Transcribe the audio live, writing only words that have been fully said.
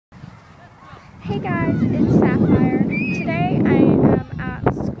Hey guys, it's Sapphire. Today I am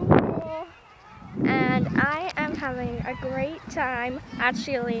at school and I am having a great time.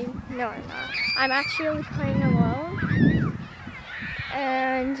 Actually, no I'm not. I'm actually playing alone.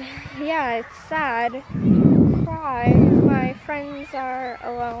 And yeah, it's sad. Cry. My friends are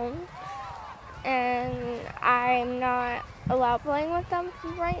alone and I'm not allowed playing with them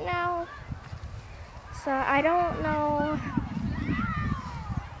right now. So I don't know.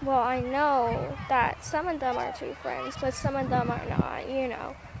 Well, I know that some of them are true friends, but some of them are not, you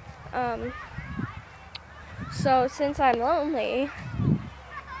know. So since I'm lonely,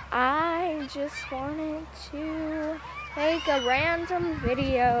 I just wanted to make a random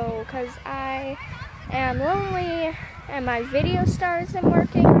video because I am lonely and my video star isn't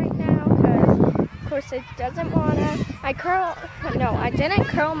working right now because of course it doesn't wanna. I didn't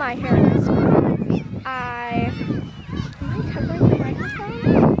curl my hair this morning. Am I covering the microphone?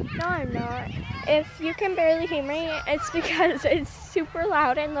 No, I'm not. If you can barely hear me, it's because it's super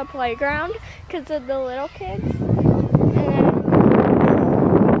loud in the playground because of the little kids.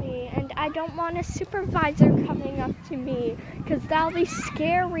 And I don't want a supervisor coming up to me because that'll be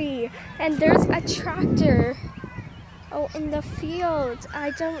scary. And there's a tractor. Oh, in the field.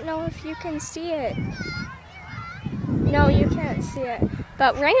 I don't know if you can see it. No, you can't see it.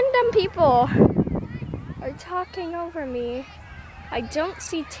 But random people are talking over me. I don't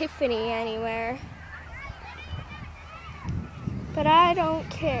see Tiffany anywhere. But I don't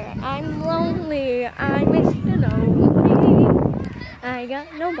care. I'm lonely. I'm Mr. Lonely. I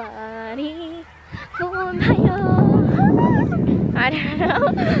got nobody for my own. I don't know.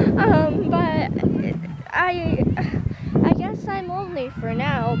 But I guess I'm lonely for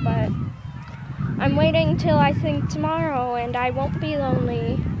now, but I'm waiting till I think tomorrow and I won't be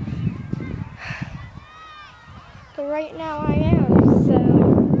lonely. But right now I am, so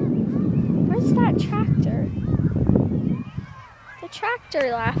where's that tractor? The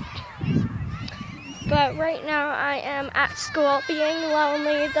tractor left. But right now I am at school being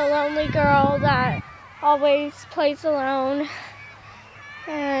lonely, the lonely girl that always plays alone.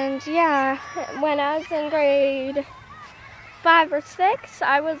 And yeah, when I was in grade 5 or 6,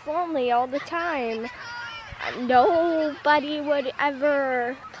 I was lonely all the time. Nobody would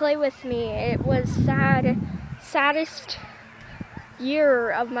ever play with me. It was saddest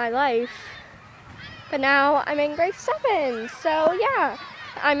year of my life. But now I'm in grade 7, so yeah.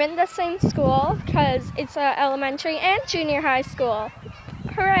 I'm in the same school because it's an elementary and junior high school.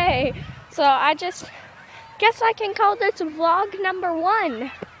 Hooray! So I just guess I can call this vlog number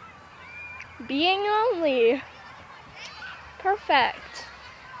 1. Being lonely. Perfect.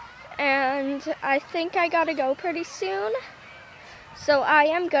 And I think I gotta go pretty soon. So I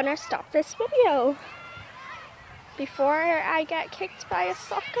am gonna stop this video before I get kicked by a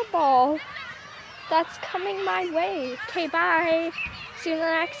soccer ball that's coming my way. Okay, bye. See you in the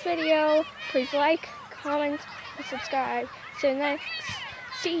next video. Please like, comment, and subscribe.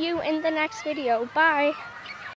 See you in the next video. Bye.